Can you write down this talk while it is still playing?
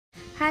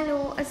Hello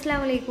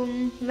അസ്സലാമു അലൈക്കും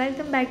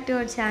welcome back to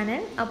our channel.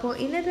 അപ്പോൾ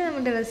ഇന്നത്തെ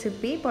നമ്മുടെ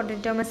റെസിപ്പി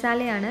പൊട്ടറ്റോ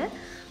മസാലയാണ്.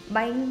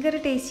 ഭയങ്കര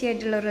ടേസ്റ്റി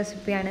ആയിട്ടുള്ള ഒരു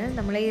റെസിപ്പിയാണ്.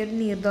 നമ്മൾ ഈ ഒരു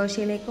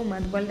നീർദോശയിലേക്കും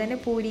അതുപോലെ തന്നെ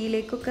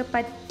പൂരിയിലേക്കൊക്കെ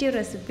പറ്റിയ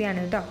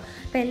റെസിപ്പിയാണ് കേട്ടോ.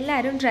 അപ്പോൾ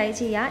എല്ലാവരും ട്രൈ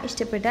ചെയ്യുക,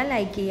 ഇഷ്ടപ്പെട്ടാൽ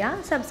ലൈക്ക്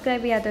ചെയ്യുക,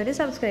 സബ്സ്ക്രൈബ് ചെയ്യാത്തവർ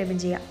സബ്സ്ക്രൈബും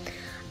ചെയ്യുക.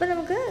 അപ്പോൾ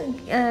നമുക്ക്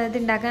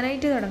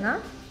ഇതുണ്ടാക്കാനായിട്ട് തുടങ്ങാം.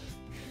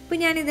 അപ്പോൾ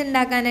ഞാനിത്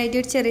ഉണ്ടാക്കാനായിട്ട്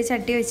ഒരു ചെറിയ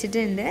ചട്ടി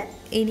വെച്ചിട്ടുണ്ട്.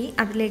 ഇനി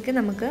അതിലേക്ക്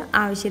നമുക്ക്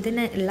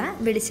ആവശ്യത്തിനുള്ള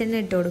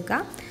വെളിച്ചെണ്ണ ഇട്ട്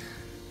കൊടുക്കാം.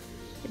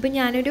 ഇപ്പോൾ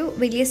ഞാനൊരു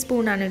വലിയ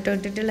സ്പൂണാണ്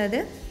ഇട്ടിട്ടുള്ളത്.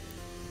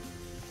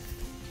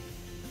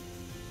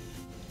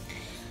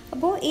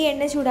 അപ്പോൾ ഈ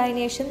എണ്ണ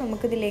ചൂടായതിനു ശേഷം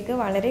നമുക്കിതിലേക്ക്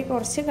വളരെ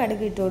കുറച്ച്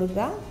കടുക് ഇട്ട്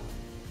കൊടുക്കുക.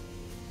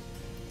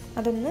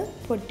 അതൊന്ന്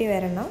പൊട്ടി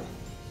വരണം.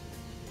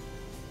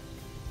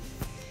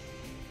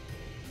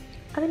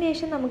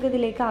 അതിനുശേഷം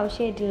നമുക്കിതിലേക്ക്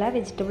ആവശ്യമായിട്ടുള്ള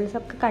വെജിറ്റബിൾസ്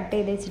ഒക്കെ കട്ട്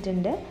ചെയ്ത്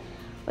വെച്ചിട്ടുണ്ട്.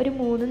 ഒരു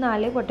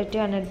 3-4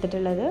 പൊട്ടറ്റോ ആണ്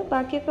എടുത്തിട്ടുള്ളത്.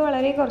 ബാക്കിയൊക്കെ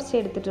വളരെ കുറച്ച്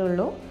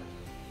എടുത്തിട്ടുള്ളൂ.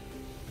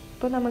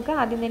 അപ്പോൾ നമുക്ക്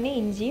ആദ്യം തന്നെ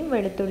ഇഞ്ചിയും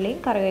വെളുത്തുള്ളിയും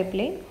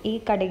കറിവേപ്പിലയും ഈ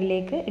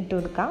കടുകിലേക്ക് ഇട്ട്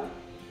കൊടുക്കാം.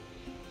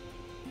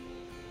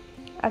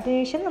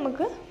 അതിനുശേഷം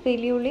നമുക്ക്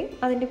വലിയ ഉള്ളിയും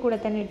അതിൻ്റെ കൂടെ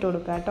തന്നെ ഇട്ട്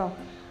കൊടുക്കാം കേട്ടോ.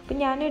 അപ്പോൾ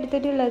ഞാൻ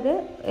എടുത്തിട്ടുള്ളത്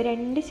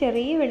 2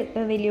 ചെറിയ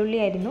വലിയുള്ളി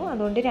ആയിരുന്നു.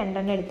 അതുകൊണ്ട്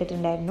 2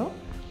 എടുത്തിട്ടുണ്ടായിരുന്നു.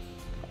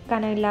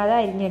 കനമില്ലാതെ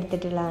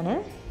അരിഞ്ഞെടുത്തിട്ടുള്ളതാണ്.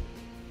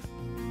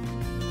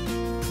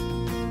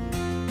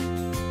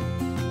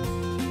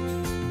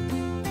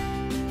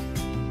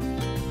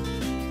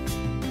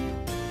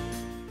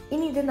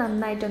 ഇനി ഇത്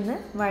നന്നായിട്ടൊന്ന്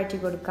വഴറ്റി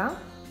കൊടുക്കാം.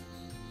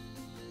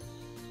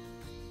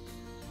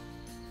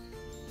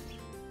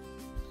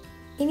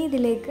 ഇനി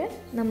ഇതിലേക്ക്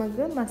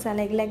നമുക്ക്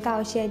മസാലകളിലേക്ക്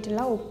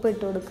ആവശ്യമായിട്ടുള്ള ഉപ്പ്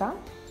ഇട്ട് കൊടുക്കാം.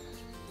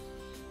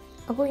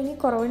 അപ്പോൾ ഇനി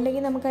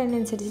കുറവുണ്ടെങ്കിൽ നമുക്ക്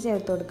അതിനനുസരിച്ച്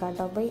ചേർത്ത് കൊടുക്കാം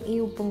കേട്ടോ. അപ്പോൾ ഈ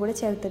ഉപ്പും കൂടെ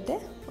ചേർത്തിട്ട്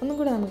ഒന്നും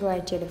കൂടെ നമുക്ക്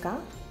വഴറ്റിയെടുക്കാം.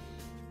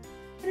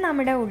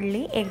 നമ്മുടെ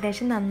ഉള്ളി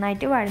ഏകദേശം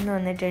നന്നായിട്ട് വഴന്നു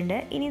വന്നിട്ടുണ്ട്.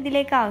 ഇനി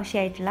ഇതിലേക്ക്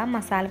ആവശ്യമായിട്ടുള്ള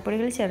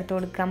മസാലപ്പൊടികൾ ചേർത്ത്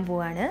കൊടുക്കാൻ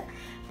പോവാണ്.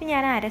 അപ്പോൾ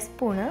ഞാൻ 1/2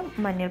 സ്പൂണ്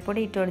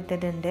മഞ്ഞൾപ്പൊടി ഇട്ട്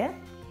കൊടുത്തിട്ടുണ്ട്.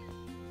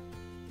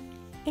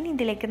 ഇനി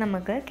ഇതിലേക്ക്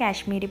നമുക്ക്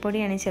കാശ്മീരി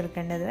പൊടിയാണ്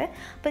ചേർക്കേണ്ടത്.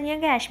 അപ്പോൾ ഞാൻ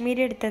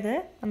കാശ്മീരി എടുത്തത്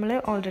നമ്മൾ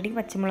ഓൾറെഡി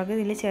പച്ചമുളക്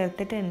ഇതിൽ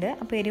ചേർത്തിട്ടുണ്ട്.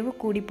 അപ്പോൾ എരിവ്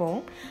കൂടി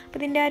പോവും. അപ്പോൾ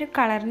ഇതിൻ്റെ ആ ഒരു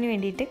കളറിന്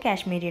വേണ്ടിയിട്ട്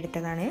കാശ്മീരി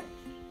എടുത്തതാണ്.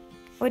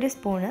 1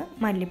 സ്പൂണ്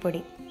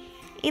മല്ലിപ്പൊടി.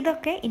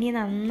 ഇതൊക്കെ ഇനി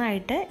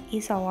നന്നായിട്ട് ഈ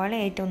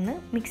സവാളയായിട്ടൊന്ന്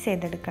മിക്സ്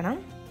ചെയ്തെടുക്കണം.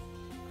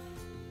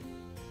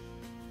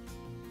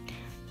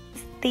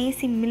 തീ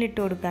സിമ്മിലിട്ട്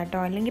കൊടുക്കുക കേട്ടോ,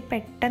 അല്ലെങ്കിൽ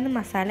പെട്ടെന്ന്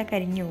മസാല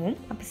കരിഞ്ഞു പോവും.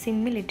 അപ്പോൾ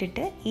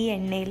സിമ്മിലിട്ടിട്ട് ഈ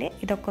എണ്ണയിൽ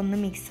ഇതൊക്കെ ഒന്ന്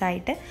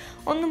മിക്സായിട്ട്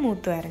ഒന്ന്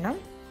മൂത്ത് വരണം.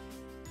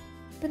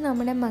 ഇപ്പം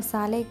നമ്മുടെ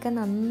മസാലയൊക്കെ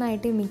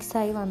നന്നായിട്ട്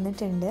മിക്സായി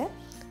വന്നിട്ടുണ്ട്.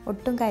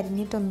 ഒട്ടും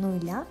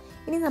കരിഞ്ഞിട്ടൊന്നുമില്ല.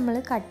 ഇനി നമ്മൾ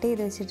കട്ട്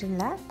ചെയ്ത്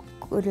വെച്ചിട്ടുള്ള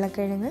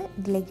ഉരുളക്കിഴങ്ങ്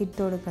ഇതിലേക്ക് ഇട്ട്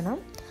കൊടുക്കണം.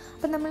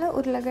 അപ്പം നമ്മൾ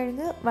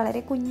ഉരുളക്കിഴങ്ങ്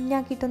വളരെ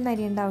കുഞ്ഞാക്കിയിട്ടൊന്നും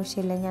അരിയേണ്ട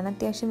ആവശ്യമില്ല. ഞാൻ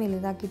അത്യാവശ്യം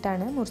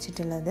വലുതാക്കിയിട്ടാണ്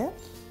മുറിച്ചിട്ടുള്ളത്.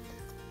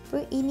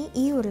 അപ്പോൾ ഇനി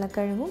ഈ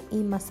ഉരുളക്കിഴങ്ങും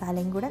ഈ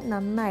മസാലയും കൂടെ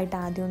നന്നായിട്ട്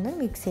ആദ്യം ഒന്ന്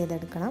മിക്സ്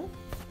ചെയ്തെടുക്കണം.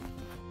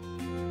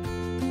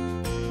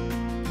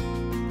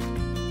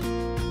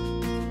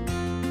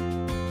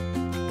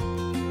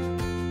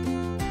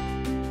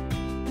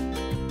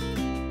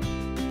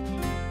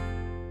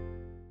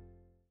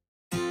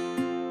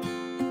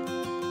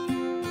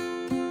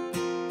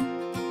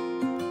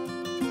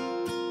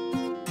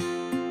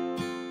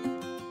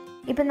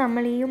 ഇപ്പം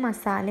നമ്മൾ ഈ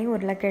മസാലയും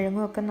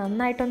ഉരുളക്കിഴങ്ങും ഒക്കെ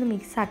നന്നായിട്ടൊന്ന്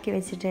മിക്സാക്കി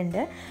വെച്ചിട്ടുണ്ട്.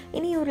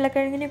 ഇനി ഈ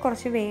ഉരുളക്കിഴങ്ങിന്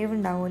കുറച്ച് വേവ്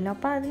ഉണ്ടാവുമല്ലോ.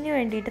 അപ്പോൾ അതിന്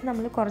വേണ്ടിയിട്ട്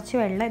നമ്മൾ കുറച്ച്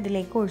വെള്ളം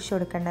ഇതിലേക്ക് ഒഴിച്ചു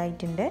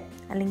കൊടുക്കേണ്ടതായിട്ടുണ്ട്.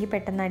 അല്ലെങ്കിൽ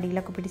പെട്ടെന്ന്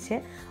അടിയിലൊക്കെ പിടിച്ച്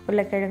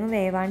ഉരുളക്കിഴങ്ങ്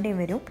വേവാണ്ടേയും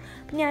വരും.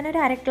 അപ്പം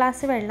ഞാനൊരു 1/2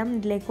 ഗ്ലാസ് വെള്ളം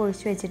ഇതിലേക്ക്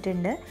ഒഴിച്ചു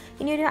വെച്ചിട്ടുണ്ട്.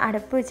 ഇനി ഒരു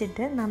അടപ്പ്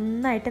വെച്ചിട്ട്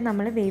നന്നായിട്ട്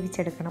നമ്മൾ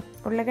വേവിച്ചെടുക്കണം.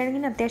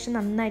 ഉരുളക്കിഴങ്ങിന് അത്യാവശ്യം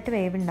നന്നായിട്ട്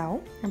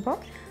വേവുണ്ടാവും. അപ്പോൾ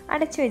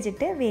അടച്ചു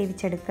വെച്ചിട്ട്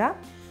വേവിച്ചെടുക്കുക.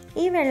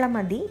 ഈ വെള്ളം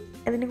മതി.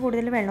 അതിന്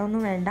കൂടുതൽ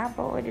വെള്ളമൊന്നും വേണ്ട.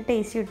 അപ്പോൾ ഒരു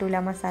ടേസ്റ്റ്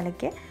കിട്ടില്ല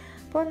മസാലയ്ക്ക്.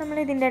 അപ്പോൾ നമ്മൾ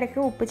ഇതിൻ്റെ ഇടയ്ക്ക്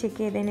ഉപ്പ് ചെക്ക്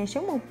ചെയ്തതിന്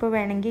ശേഷം ഉപ്പ്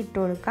വേണമെങ്കിൽ ഇട്ട്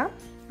കൊടുക്കാം.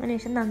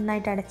 അതിനുശേഷം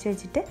നന്നായിട്ട് അടച്ചു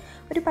വെച്ചിട്ട്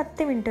ഒരു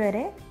 10 മിനിറ്റ്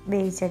വരെ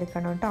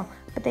വേവിച്ചെടുക്കണം കേട്ടോ.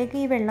 അപ്പോഴത്തേക്ക്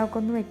ഈ വെള്ളമൊക്കെ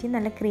ഒന്ന് വറ്റി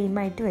നല്ല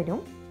ക്രീമായിട്ട് വരും.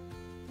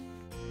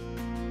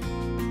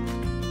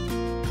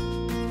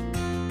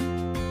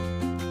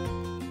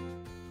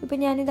 ഇപ്പോൾ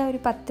ഞാനിതാ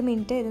ഒരു 10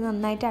 മിനിറ്റ് ഇത്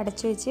നന്നായിട്ട്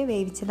അടച്ചു വെച്ച്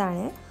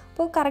വേവിച്ചതാണ്.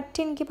 അപ്പോൾ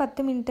കറക്റ്റ് എനിക്ക്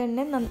 10 മിനിറ്റ്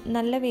തന്നെ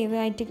നല്ല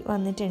വേവായിട്ട്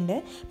വന്നിട്ടുണ്ട്.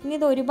 പിന്നെ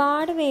ഇത്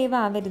ഒരുപാട്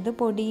വേവാവരുത്,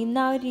 പൊടിയുന്ന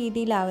ആ ഒരു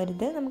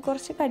രീതിയിലാവരുത്. നമുക്ക്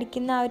കുറച്ച്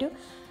കടിക്കുന്ന ആ ഒരു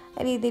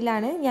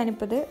രീതിയിലാണ്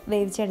ഞാനിപ്പോൾ ഇത്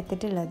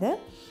വേവിച്ചെടുത്തിട്ടുള്ളത്.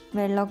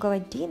 വെള്ളമൊക്കെ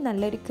വറ്റി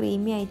നല്ലൊരു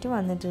ക്രീമി ആയിട്ട്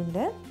വന്നിട്ടുണ്ട്.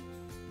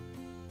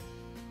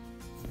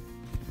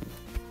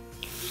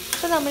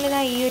 അപ്പോൾ നമ്മളിതാ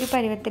ഈ ഒരു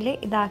പരുവത്തിൽ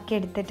ഇതാക്കി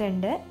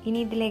എടുത്തിട്ടുണ്ട്.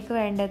 ഇനി ഇതിലേക്ക്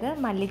വേണ്ടത്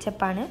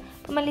മല്ലിച്ചപ്പാണ്.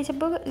 അപ്പോൾ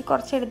മല്ലിച്ചപ്പ്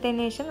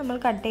കുറച്ചെടുത്തതിന് ശേഷം നമ്മൾ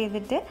കട്ട്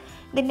ചെയ്തിട്ട്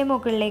ഇതിൻ്റെ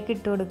മുകളിലേക്ക്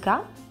ഇട്ട് കൊടുക്കുക.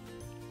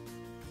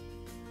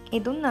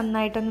 ഇതും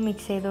നന്നായിട്ടൊന്ന്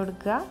മിക്സ് ചെയ്ത്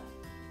കൊടുക്കുക.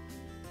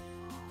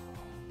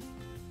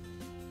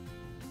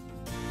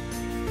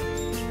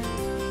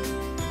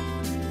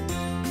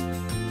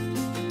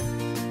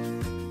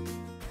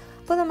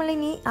 അപ്പോൾ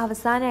നമ്മളിനി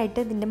അവസാനമായിട്ട്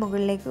ഇതിൻ്റെ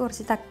മുകളിലേക്ക്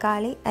കുറച്ച്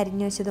തക്കാളി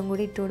അരിഞ്ഞു വെച്ചതും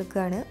കൂടി ഇട്ട്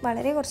കൊടുക്കുകയാണ്.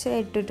 വളരെ കുറച്ച്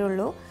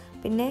ഇട്ടിട്ടുള്ളൂ.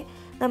 പിന്നെ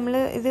നമ്മൾ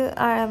ഇത്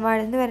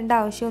വഴന്ന് വരേണ്ട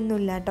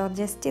ആവശ്യമൊന്നുമില്ല കേട്ടോ.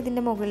 ജസ്റ്റ്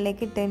ഇതിൻ്റെ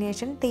മുകളിലേക്ക് ഇട്ടതിന്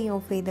ശേഷം തീ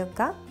ഓഫ് ചെയ്ത്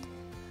വെക്കുക.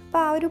 അപ്പോൾ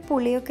ആ ഒരു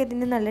പുളിയൊക്കെ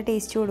ഇതിന് നല്ല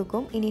ടേസ്റ്റ്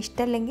കൊടുക്കും. ഇനി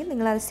ഇഷ്ടമല്ലെങ്കിൽ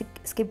നിങ്ങളത്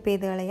സ്കിപ്പ്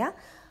ചെയ്ത് കളയുക.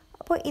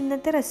 അപ്പോൾ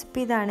ഇന്നത്തെ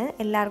റെസിപ്പി ഇതാണ്.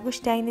 എല്ലാവർക്കും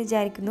ഇഷ്ടമായി എന്ന്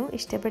വിചാരിക്കുന്നു.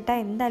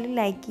 ഇഷ്ടപ്പെട്ടാൽ എന്തായാലും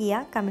ലൈക്ക്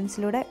ചെയ്യുക,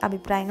 കമൻസിലൂടെ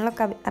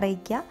അഭിപ്രായങ്ങളൊക്കെ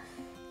അറിയിക്കുക.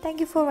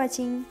 Thank you for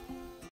watching.